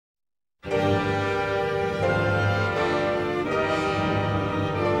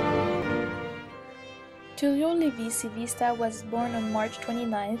Tullio Levi-Civita was born on March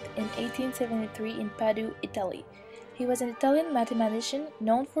 29 in 1873 in Padua, Italy. He was an Italian mathematician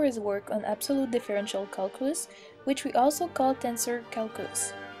known for his work on absolute differential calculus, which we also call tensor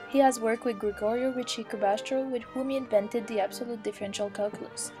calculus. He has worked with Gregorio Ricci-Curbastro, with whom he invented the absolute differential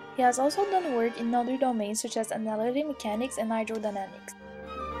calculus. He has also done work in other domains such as analytic mechanics and hydrodynamics.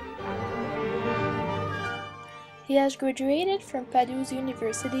 He has graduated from Padua's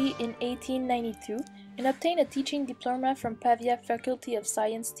University in 1892 and obtained a teaching diploma from Pavia Faculty of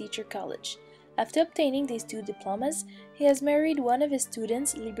Science Teacher College. After obtaining these two diplomas, he has married one of his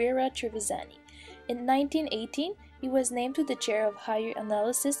students, Libera Trevisani. In 1918, he was named to the chair of higher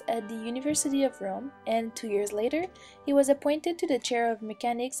analysis at the University of Rome, and 2 years later, he was appointed to the chair of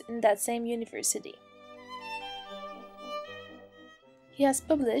mechanics in that same university. He has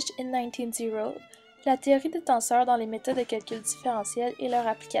published in 1900 La théorie des tenseurs dans les méthodes de calcul différentiel et leur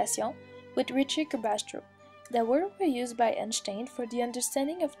application with Ricci-Curbastro. The work was used by Einstein for the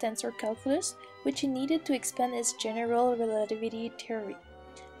understanding of tensor calculus, which he needed to expand his general relativity theory.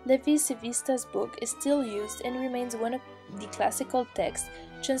 Levi-Civita's book is still used and remains one of the classical texts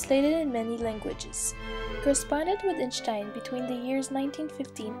translated in many languages. He corresponded with Einstein between the years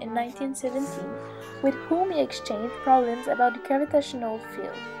 1915 and 1917, with whom he exchanged problems about the gravitational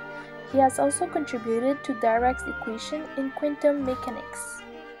field. He has also contributed to Dirac's equation in quantum mechanics.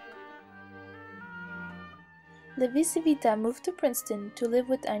 Levi-Civita moved to Princeton to live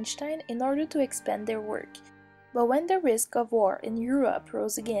with Einstein in order to expand their work. But when the risk of war in Europe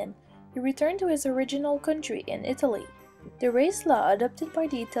rose again, he returned to his original country in Italy. The race law adopted by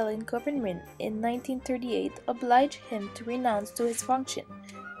the Italian government in 1938 obliged him to renounce to his function,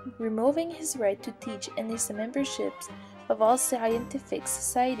 removing his right to teach and his memberships of all scientific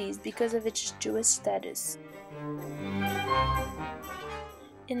societies because of its Jewish status.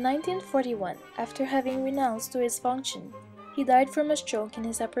 In 1941, after having renounced to his function, he died from a stroke in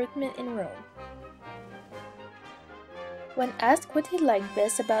his apartment in Rome. When asked what he liked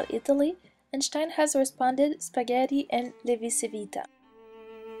best about Italy, Einstein has responded spaghetti and Levi-Civita.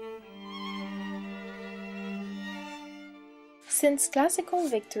 Since classical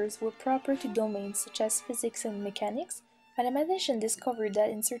vectors were proper to domains such as physics and mechanics, mathematicians discovered that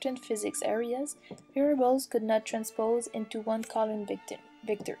in certain physics areas, variables could not transpose into one column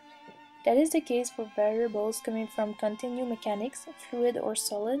vector. That is the case for variables coming from continuum mechanics, fluid or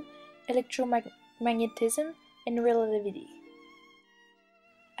solid, electromagnetism, and relativity.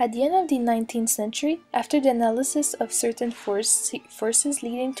 At the end of the 19th century, after the analysis of certain forces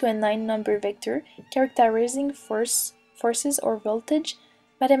leading to a 9-number vector characterizing forces or voltage,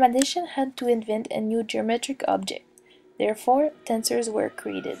 mathematicians had to invent a new geometric object. Therefore, tensors were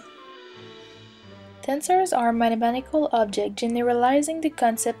created. Tensors are mathematical objects generalizing the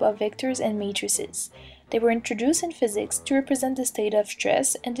concept of vectors and matrices. They were introduced in physics to represent the state of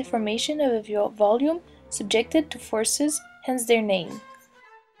stress and the formation of a volume subjected to forces, hence their name.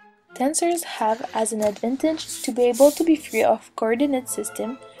 Tensors have as an advantage to be able to be free of coordinate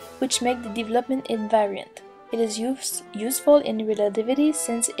systems, which make the development invariant. It is useful in relativity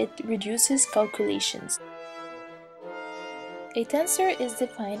since it reduces calculations. A tensor is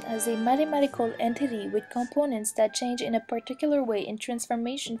defined as a mathematical entity with components that change in a particular way in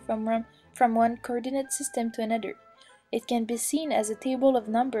transformation from one coordinate system to another. It can be seen as a table of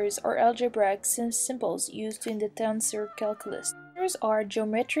numbers or algebraic symbols used in the tensor calculus. Tensors are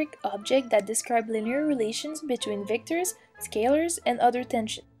geometric objects that describe linear relations between vectors, scalars, and other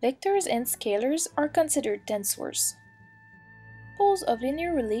tensions. Vectors and scalars are considered tensors. Examples of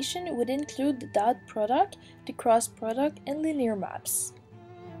linear relation would include the dot product, the cross product, and linear maps.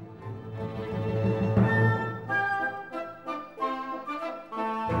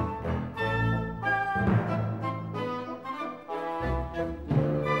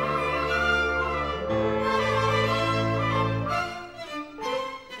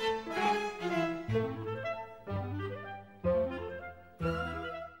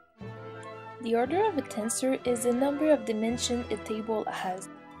 The order of a tensor is the number of dimensions a table has.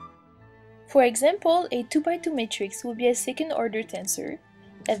 For example, a 2x2 matrix would be a second-order tensor,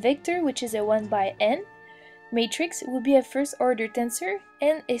 a vector, which is a 1/n, matrix would be a first-order tensor,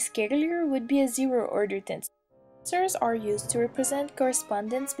 and a scalar would be a zero-order tensor. Tensors are used to represent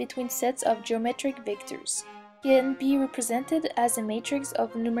correspondence between sets of geometric vectors. It can be represented as a matrix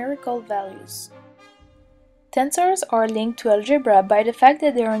of numerical values. Tensors are linked to algebra by the fact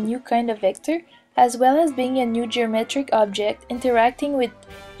that they are a new kind of vector, as well as being a new geometric object interacting with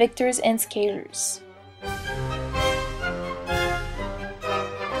vectors and scalars.